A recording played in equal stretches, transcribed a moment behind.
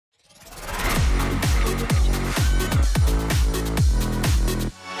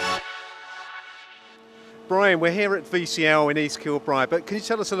Brian, we're here at VCL in East Kilbride, but can you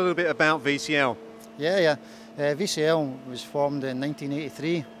tell us a little bit about VCL? Yeah. VCL was formed in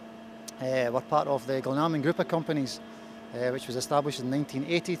 1983. We're part of the Glenarman group of companies, which was established in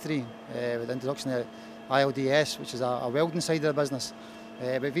 1983 with the introduction of ILDS, which is a welding side of the business.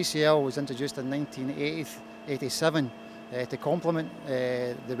 But VCL was introduced in 1987 to complement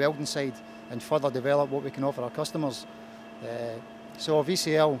the welding side and further develop what we can offer our customers. So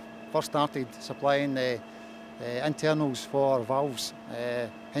VCL first started supplying internals for valves,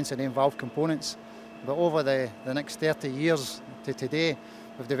 hence the name valve components. But over the next 30 years to today,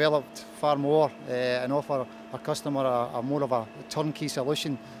 we've developed far more and offer our customer a more of a turnkey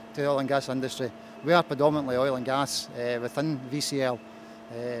solution to the oil and gas industry. We are predominantly oil and gas within VCL.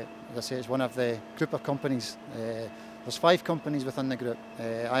 As I say, it's one of the group of companies. There's 5 companies within the group: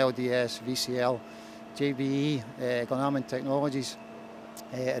 ILDS, VCL, JBE, Glenarman Technologies,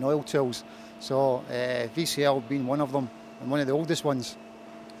 and Oil Tools. So VCL being one of them, and one of the oldest ones.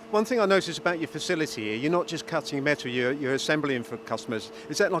 One thing I noticed about your facility here, you're not just cutting metal, you're assembling for customers.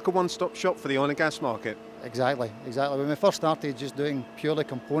 Is that like a one-stop shop for the oil and gas market? Exactly. When we first started just doing purely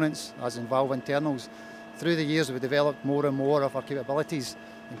components, as in valve internals, through the years we developed more and more of our capabilities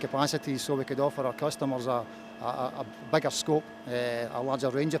and capacities so we could offer our customers a bigger scope, a larger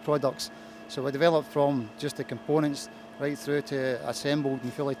range of products. So we developed from just the components right through to assembled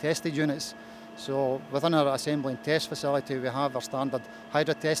and fully tested units. So within our assembly and test facility we have our standard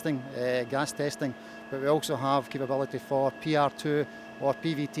hydro testing, gas testing, but we also have capability for PR2 or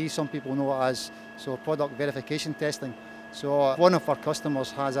PVT, some people know it as, so product verification testing. So one of our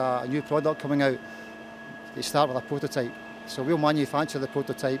customers has a new product coming out. They start with a prototype. So we'll manufacture the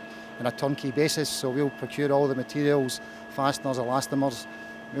prototype on a turnkey basis, so we'll procure all the materials, fasteners, elastomers,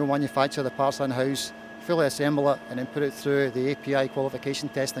 we'll manufacture the parts in-house, fully assemble it and then put it through the API qualification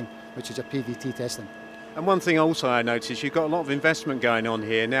testing, which is a PVT testing. And one thing also I noticed, you've got a lot of investment going on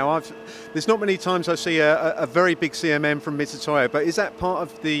here. Now, there's not many times I see a very big CMM from Mitutoyo, but is that part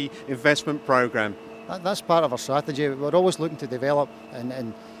of the investment program? That's part of our strategy. We're always looking to develop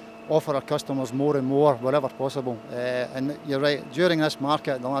and offer our customers more and more wherever possible. And you're right, during this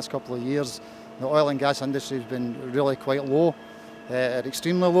market in the last couple of years, the oil and gas industry has been really quite low,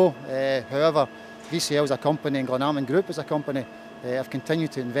 extremely low. However, VCL as a company and Glenarman Group as a company have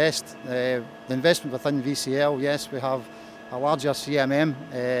continued to invest. The investment within VCL, yes, we have a larger CMM,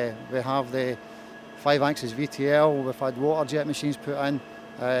 we have the 5-axis VTL, we've had water jet machines put in,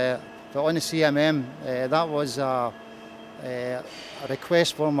 but on the CMM, that was a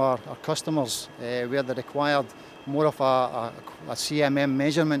request from our customers where they required more of a CMM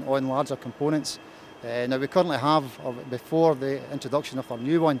measurement on larger components. Now we currently have, before the introduction of our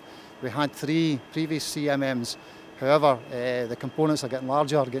new one, we had 3 previous CMMs. However, the components are getting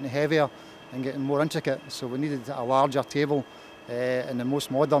larger, getting heavier and getting more intricate, so we needed a larger table and the most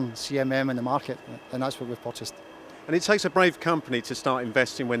modern CMM in the market, and that's what we've purchased. And it takes a brave company to start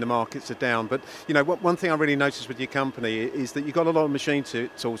investing when the markets are down, but you know, one thing I really noticed with your company is that you've got a lot of machine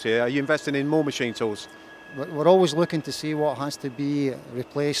tools here. Are you investing in more machine tools? We're always looking to see what has to be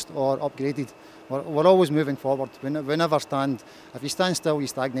replaced or upgraded. We're always moving forward. We never stand. If you stand still, you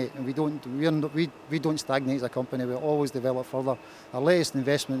stagnate, and we don't stagnate as a company. We always develop further. Our latest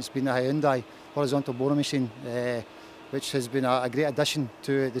investment's been the Hyundai horizontal boring machine, which has been a great addition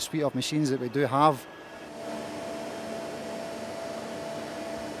to the suite of machines that we do have.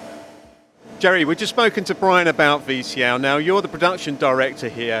 Jerry, we've just spoken to Brian about VCL. Now, you're the production director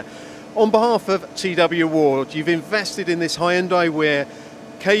here. On behalf of TW Ward, you've invested in this Hyundai Wia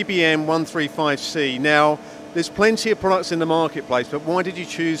KBN 135C. Now, there's plenty of products in the marketplace, but why did you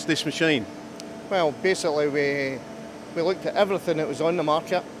choose this machine? Well, basically we looked at everything that was on the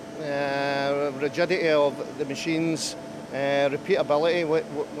market, rigidity of the machines, repeatability,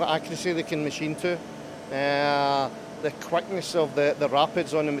 what accuracy they can machine to, the quickness of the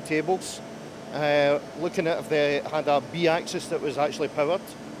rapids on the tables, looking at if they had a B-axis that was actually powered.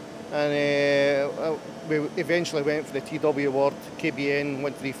 And we eventually went for the TW Ward KBN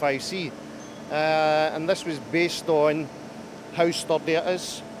 135C. And this was based on how sturdy it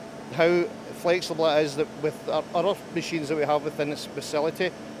is, how flexible it is, that with our other machines that we have within this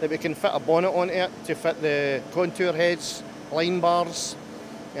facility, that we can fit a bonnet onto it to fit the contour heads, line bars,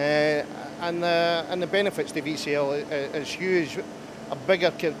 and the benefits to VCL is huge. A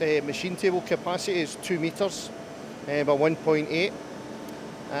bigger machine table capacity is 2 metres by 1.8.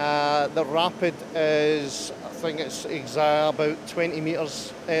 The rapid is, I think it's about 20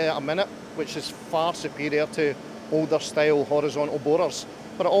 metres a minute, which is far superior to older style horizontal borers.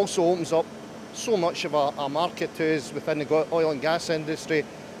 But it also opens up so much of a market to us within the oil and gas industry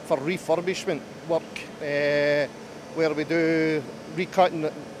for refurbishment work, where we do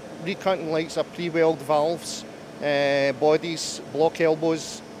recutting likes of pre-weld valves, bodies, block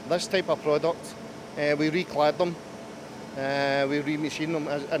elbows, this type of product. We reclad them, we remachine them,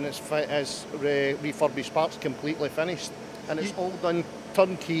 and it's as refurbished parts, completely finished. And it's all done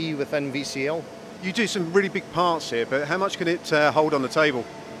turnkey within VCL. You do some really big parts here, but how much can it hold on the table?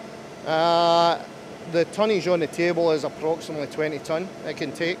 The tonnage on the table is approximately 20 tonne it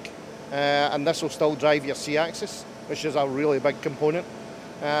can take, and this will still drive your C-axis, which is a really big component.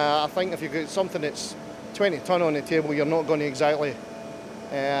 I think if you've got something that's 20 tonne on the table, you're not going to exactly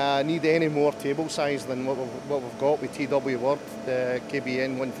need any more table size than what we've got with TW Ward, the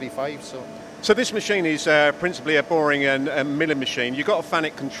KBN 135. So this machine is principally a boring and milling machine. You've got a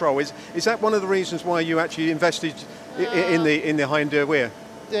FANUC control. Is that one of the reasons why you actually invested in the Hyundai Wia?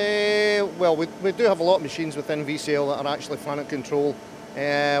 Well, we do have a lot of machines within VCL that are actually FANUC control. We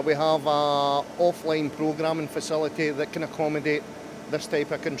have an offline programming facility that can accommodate this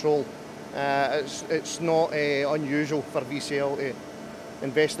type of control. It's not unusual for VCL to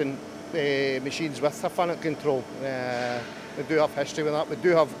invest in machines with a FANUC control. We do have history with that. We do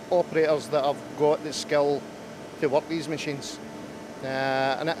have operators that have got the skill to work these machines.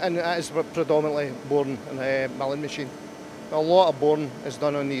 And it is predominantly boring and milling machine. A lot of boring is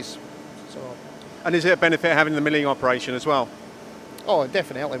done on these. And is it a benefit having the milling operation as well? Oh,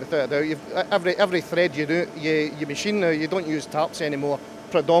 definitely, without a doubt. Every thread you machine now, you don't use taps anymore.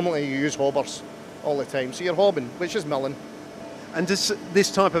 Predominantly you use hobbers all the time. So you're hobbing, which is milling. And does this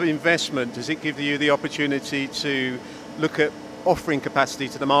type of investment, does it give you the opportunity to look at offering capacity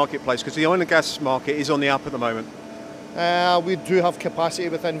to the marketplace? Because the oil and gas market is on the up at the moment. We do have capacity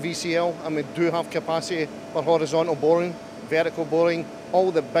within VCL, and we do have capacity for horizontal boring, vertical boring,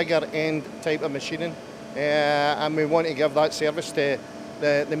 all the bigger end type of machining. And we want to give that service to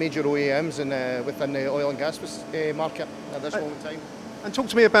the major OEMs and within the oil and gas market at this moment in time. And talk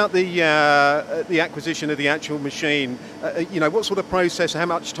to me about the acquisition of the actual machine. What sort of process, how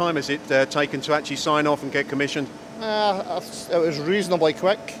much time has it taken to actually sign off and get commissioned? It was reasonably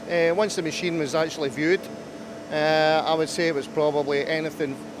quick. Once the machine was actually viewed, I would say it was probably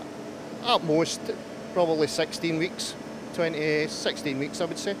anything, at most, probably 16 weeks, 16 weeks I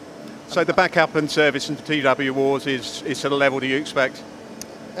would say. So the backup and service and TW Wars is to the level do you expect?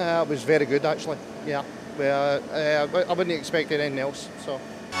 It was very good actually, yeah. I wouldn't expect anything else. So.